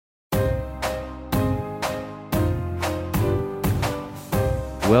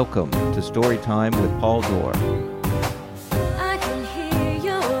Welcome to Storytime with Paul Dorr. I can hear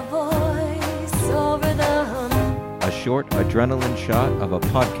your voice over the hum. A short adrenaline shot of a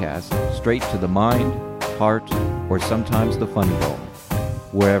podcast straight to the mind, heart, or sometimes the funny bone,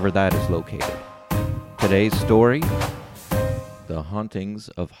 wherever that is located. Today's story, The Hauntings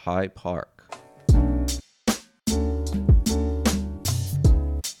of High Park.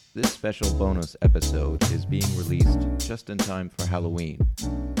 This special bonus episode is being released just in time for Halloween.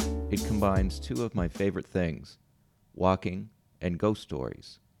 It combines two of my favorite things, walking and ghost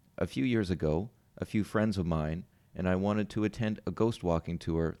stories. A few years ago, a few friends of mine and I wanted to attend a ghost walking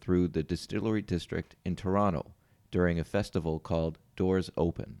tour through the Distillery District in Toronto during a festival called Doors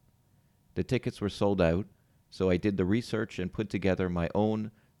Open. The tickets were sold out, so I did the research and put together my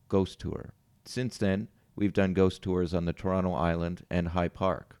own ghost tour. Since then, we've done ghost tours on the Toronto Island and High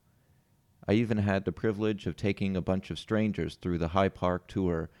Park. I even had the privilege of taking a bunch of strangers through the High Park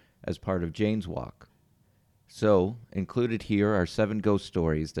tour as part of Jane's Walk. So, included here are 7 ghost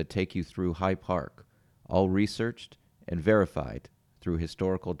stories that take you through High Park, all researched and verified through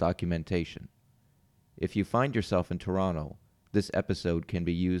historical documentation. If you find yourself in Toronto, this episode can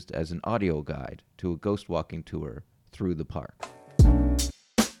be used as an audio guide to a ghost walking tour through the park.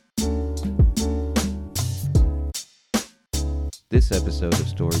 This episode of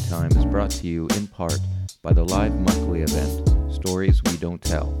Storytime is brought to you in part by the live monthly event, Stories We Don't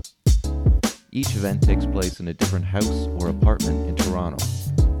Tell. Each event takes place in a different house or apartment in Toronto,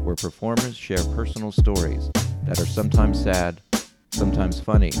 where performers share personal stories that are sometimes sad, sometimes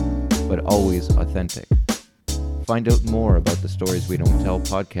funny, but always authentic. Find out more about the Stories We Don't Tell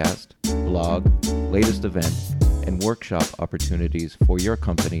podcast, blog, latest event, and workshop opportunities for your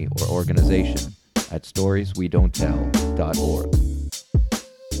company or organization at storieswedon'ttell.org.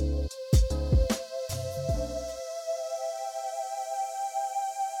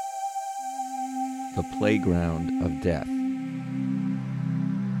 The Playground of Death.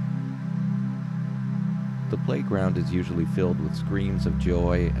 The playground is usually filled with screams of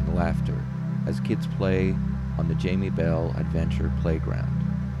joy and laughter as kids play on the Jamie Bell Adventure Playground.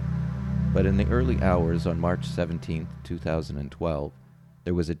 But in the early hours on March 17, 2012,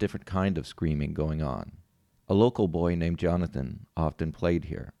 there was a different kind of screaming going on. A local boy named Jonathan often played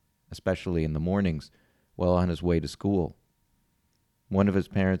here, especially in the mornings while on his way to school. One of his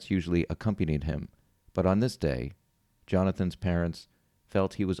parents usually accompanied him, but on this day, Jonathan's parents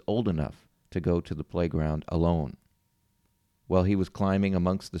felt he was old enough to go to the playground alone. While he was climbing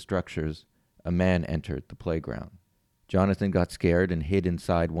amongst the structures, a man entered the playground. Jonathan got scared and hid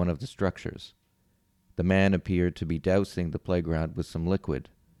inside one of the structures. The man appeared to be dousing the playground with some liquid.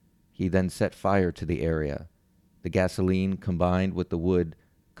 He then set fire to the area. The gasoline combined with the wood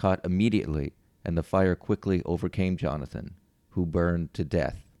caught immediately, and the fire quickly overcame Jonathan, who burned to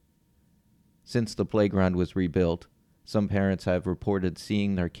death. Since the playground was rebuilt, some parents have reported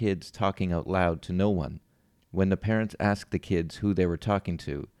seeing their kids talking out loud to no one. When the parents asked the kids who they were talking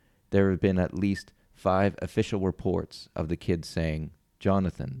to, there have been at least 5 official reports of the kids saying,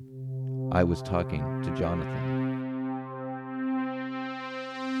 "Jonathan, I was talking to Jonathan."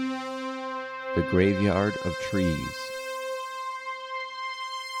 The Graveyard of Trees.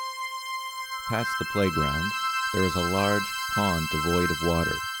 Past the playground, there is a large pond devoid of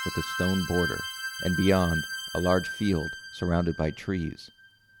water with a stone border, and beyond, a large field surrounded by trees.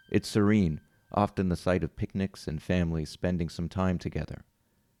 It's serene, often the site of picnics and families spending some time together.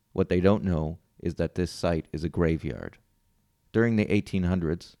 What they don't know is that this site is a graveyard. During the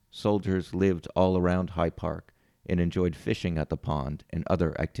 1800s, soldiers lived all around High Park and enjoyed fishing at the pond and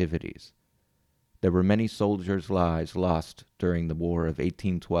other activities. There were many soldiers' lives lost during the War of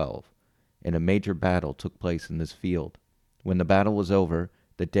 1812, and a major battle took place in this field. When the battle was over,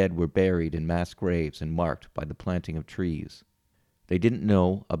 the dead were buried in mass graves and marked by the planting of trees. They didn't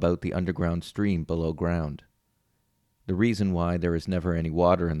know about the underground stream below ground. The reason why there is never any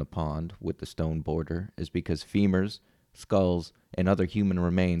water in the pond with the stone border is because femurs, skulls, and other human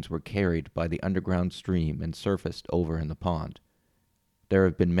remains were carried by the underground stream and surfaced over in the pond. There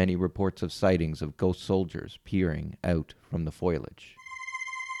have been many reports of sightings of ghost soldiers peering out from the foliage.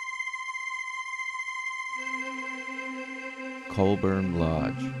 Colburn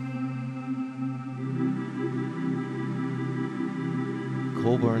Lodge.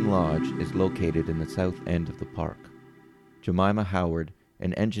 Colburn Lodge is located in the south end of the park. Jemima Howard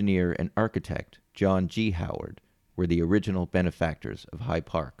and engineer and architect John G. Howard were the original benefactors of High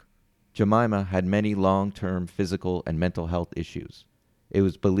Park. Jemima had many long-term physical and mental health issues. It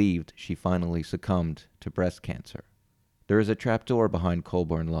was believed she finally succumbed to breast cancer. There is a trapdoor behind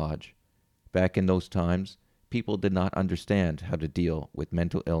Colburn Lodge. Back in those times, people did not understand how to deal with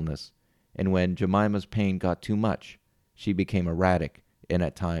mental illness, and when Jemima's pain got too much, she became erratic and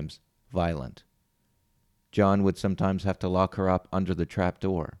at times violent. John would sometimes have to lock her up under the trap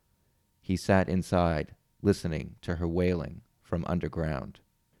door. He sat inside, listening to her wailing from underground.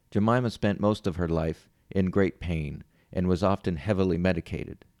 Jemima spent most of her life in great pain and was often heavily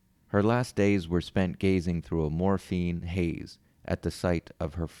medicated. Her last days were spent gazing through a morphine haze at the site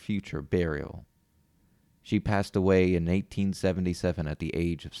of her future burial. She passed away in 1877 at the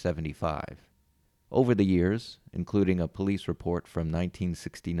age of 75. Over the years, including a police report from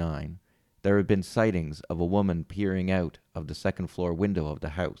 1969, there have been sightings of a woman peering out of the second-floor window of the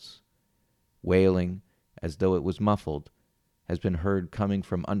house. Wailing, as though it was muffled, has been heard coming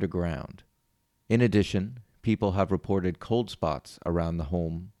from underground. In addition, people have reported cold spots around the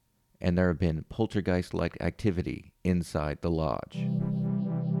home, and there have been poltergeist-like activity inside the lodge.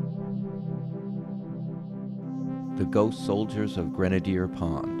 The Ghost Soldiers of Grenadier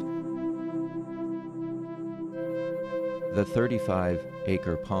Pond. The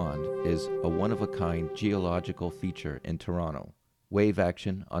 35-acre pond is a one-of-a-kind geological feature in Toronto. Wave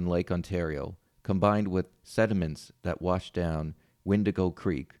action on Lake Ontario, combined with sediments that washed down Windigo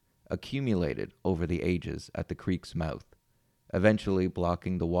Creek, accumulated over the ages at the creek's mouth, eventually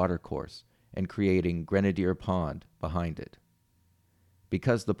blocking the watercourse and creating Grenadier Pond behind it.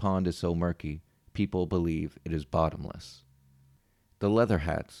 Because the pond is so murky, people believe it is bottomless. The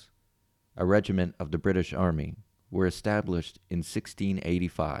Leatherhats, a regiment of the British Army, were established in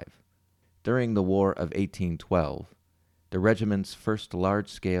 1685. During the War of 1812, the regiment's first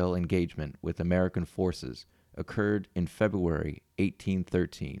large-scale engagement with American forces occurred in February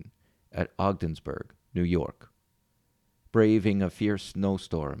 1813 at Ogdensburg, New York. Braving a fierce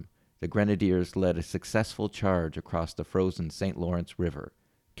snowstorm, the Grenadiers led a successful charge across the frozen St. Lawrence River,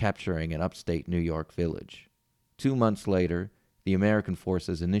 capturing an upstate New York village. 2 months later, the American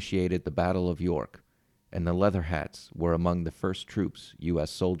forces initiated the Battle of York, and the Leatherhats were among the first troops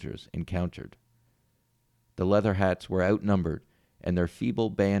U.S. soldiers encountered. The Leatherhats were outnumbered, and their feeble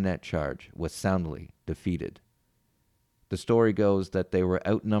bayonet charge was soundly defeated. The story goes that they were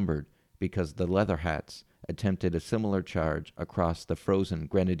outnumbered because the Leatherhats attempted a similar charge across the frozen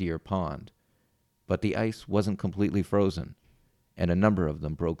Grenadier Pond, but the ice wasn't completely frozen, and a number of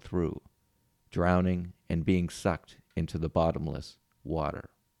them broke through, drowning and being sucked into the bottomless water.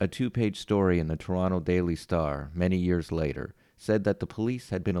 A 2-page story in the Toronto Daily Star many years later said that the police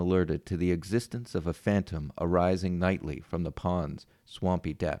had been alerted to the existence of a phantom arising nightly from the pond's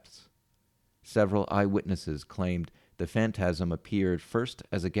swampy depths. Several eyewitnesses claimed the phantasm appeared first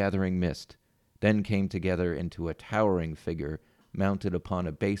as a gathering mist, then came together into a towering figure mounted upon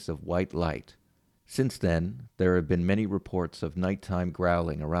a base of white light. Since then, there have been many reports of nighttime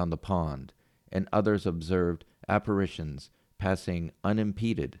growling around the pond, and others observed apparitions passing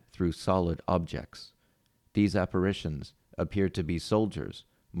unimpeded through solid objects. These apparitions appeared to be soldiers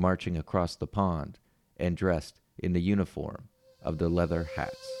marching across the pond and dressed in the uniform of the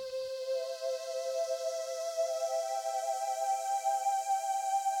Leatherhats.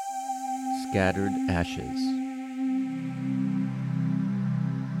 Scattered ashes.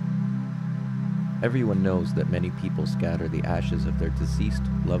 Everyone knows that many people scatter the ashes of their deceased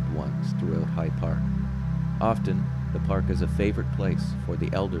loved ones throughout High Park. Often, the park is a favorite place for the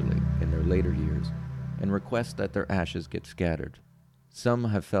elderly in their later years and request that their ashes get scattered. Some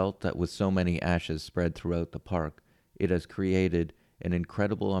have felt that with so many ashes spread throughout the park, it has created an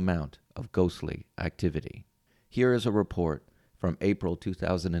incredible amount of ghostly activity. Here is a report from April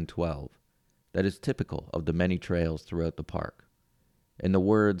 2012 that is typical of the many trails throughout the park. In the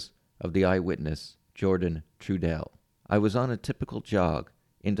words of the eyewitness, Jordan Trudell, "I was on a typical jog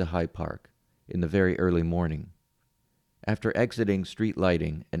into High Park in the very early morning. After exiting street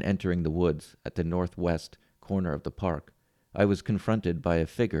lighting and entering the woods at the northwest corner of the park, I was confronted by a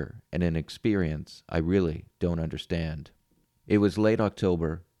figure and an experience I really don't understand. It was late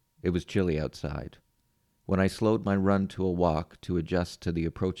October. It was chilly outside. When I slowed my run to a walk to adjust to the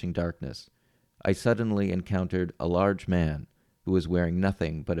approaching darkness, I suddenly encountered a large man who was wearing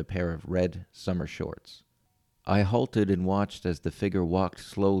nothing but a pair of red summer shorts. I halted and watched as the figure walked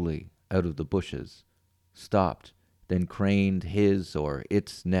slowly out of the bushes, stopped, then craned his or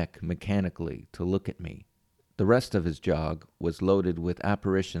its neck mechanically to look at me. The rest of his jog was loaded with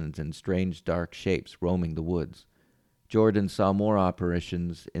apparitions and strange dark shapes roaming the woods. Jordan saw more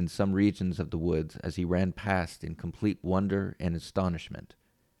apparitions in some regions of the woods as he ran past in complete wonder and astonishment.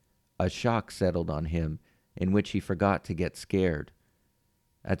 A shock settled on him in which he forgot to get scared.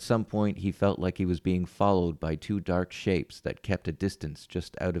 At some point he felt like he was being followed by 2 dark shapes that kept a distance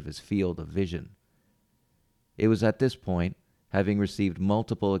just out of his field of vision. It was at this point, having received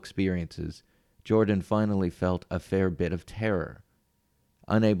multiple experiences, Jordan finally felt a fair bit of terror.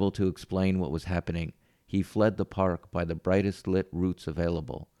 Unable to explain what was happening, he fled the park by the brightest lit routes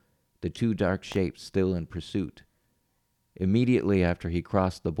available, the two dark shapes still in pursuit. Immediately after he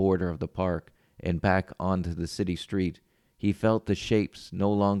crossed the border of the park and back onto the city street, he felt the shapes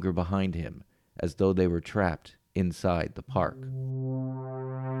no longer behind him, as though they were trapped inside the park.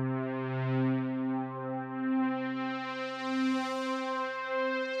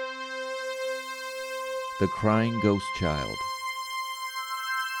 The Crying Ghost Child.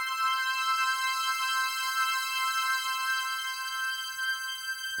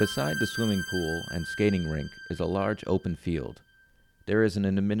 Beside the swimming pool and skating rink is a large open field. There is an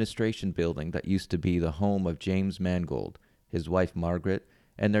administration building that used to be the home of James Mangold, his wife Margaret,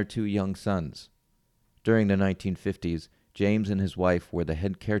 and their two young sons. During the 1950s, James and his wife were the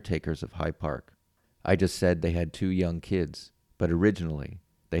head caretakers of High Park. I just said they had two young kids, but originally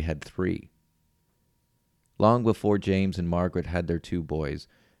they had three. Long before James and Margaret had their two boys,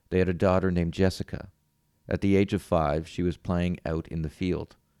 they had a daughter named Jessica. At the age of 5, she was playing out in the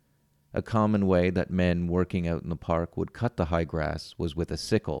field. A common way that men working out in the park would cut the high grass was with a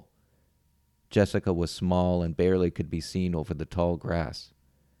sickle. Jessica was small and barely could be seen over the tall grass.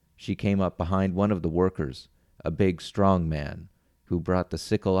 She came up behind one of the workers, a big, strong man, who brought the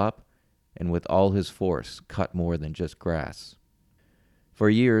sickle up and with all his force cut more than just grass. For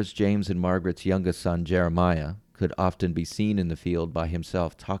years, James and Margaret's youngest son, Jeremiah, could often be seen in the field by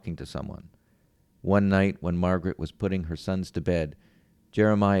himself talking to someone. One night, when Margaret was putting her sons to bed,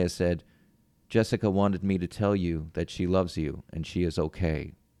 Jeremiah said, "Jessica wanted me to tell you that she loves you and she is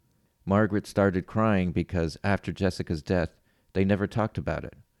okay." Margaret started crying because after Jessica's death, they never talked about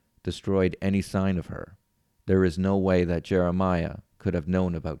it, destroyed any sign of her. There is no way that Jeremiah could have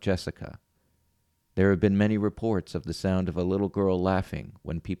known about Jessica. There have been many reports of the sound of a little girl laughing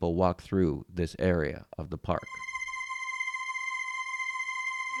when people walk through this area of the park.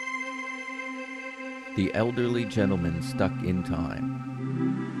 The Elderly Gentleman Stuck in Time.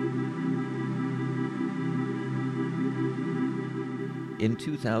 In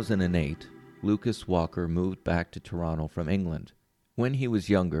 2008, Lucas Walker moved back to Toronto from England. When he was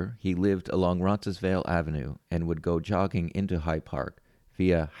younger, he lived along Roncesvalles Avenue and would go jogging into High Park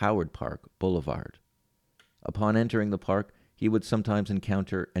via Howard Park Boulevard. Upon entering the park, he would sometimes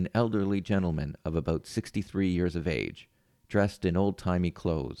encounter an elderly gentleman of about 63 years of age, dressed in old-timey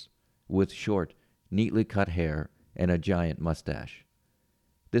clothes, with short, neatly cut hair and a giant mustache.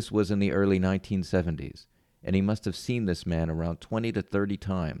 This was in the early 1970s, and he must have seen this man around 20 to 30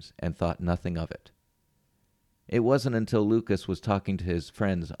 times and thought nothing of it. It wasn't until Lucas was talking to his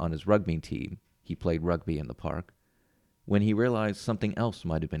friends on his rugby team, he played rugby in the park, when he realized something else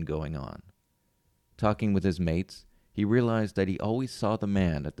might have been going on. Talking with his mates, he realized that he always saw the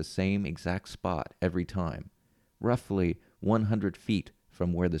man at the same exact spot every time, roughly 100 feet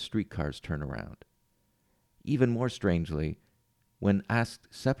from where the streetcars turn around. Even more strangely, when asked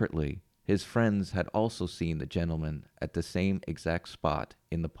separately, his friends had also seen the gentleman at the same exact spot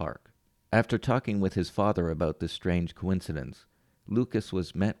in the park. After talking with his father about this strange coincidence, Lucas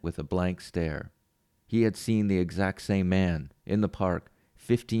was met with a blank stare. He had seen the exact same man in the park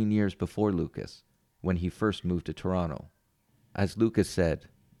 15 years before Lucas, when he first moved to Toronto. As Lucas said,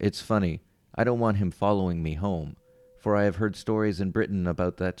 "It's funny, I don't want him following me home, for I have heard stories in Britain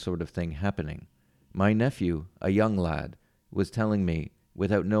about that sort of thing happening. My nephew, a young lad, was telling me,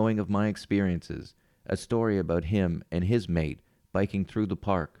 without knowing of my experiences, a story about him and his mate biking through the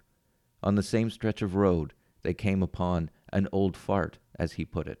park. On the same stretch of road, they came upon an old fart, as he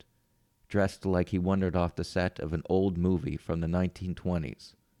put it, dressed like he wandered off the set of an old movie from the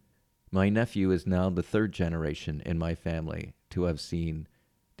 1920s. My nephew is now the third generation in my family to have seen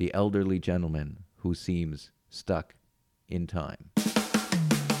the elderly gentleman who seems stuck in time."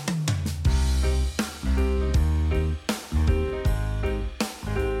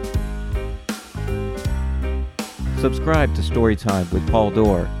 Subscribe to Storytime with Paul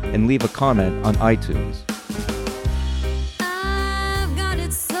Dorr and leave a comment on iTunes. I've got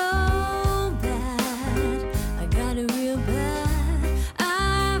it so bad. I got it real bad.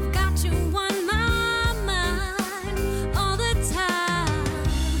 I've got you on my mind all the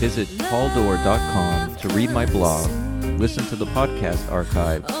time. Visit pauldorr.com to read my blog, listen to the podcast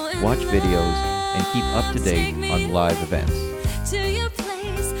archive, watch videos, and keep up to date on live events. To your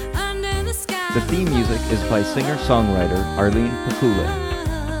place under the sky. The theme music is by singer-songwriter Arlene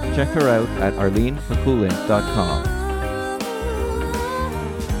Pakulin. Check her out at arlenepakulin.com.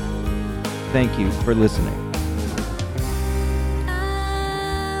 Thank you for listening.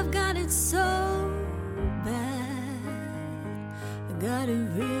 I've got it so bad.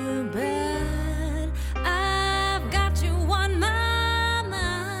 really real bad. I've got you on my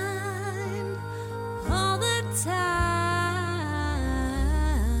mind all the time.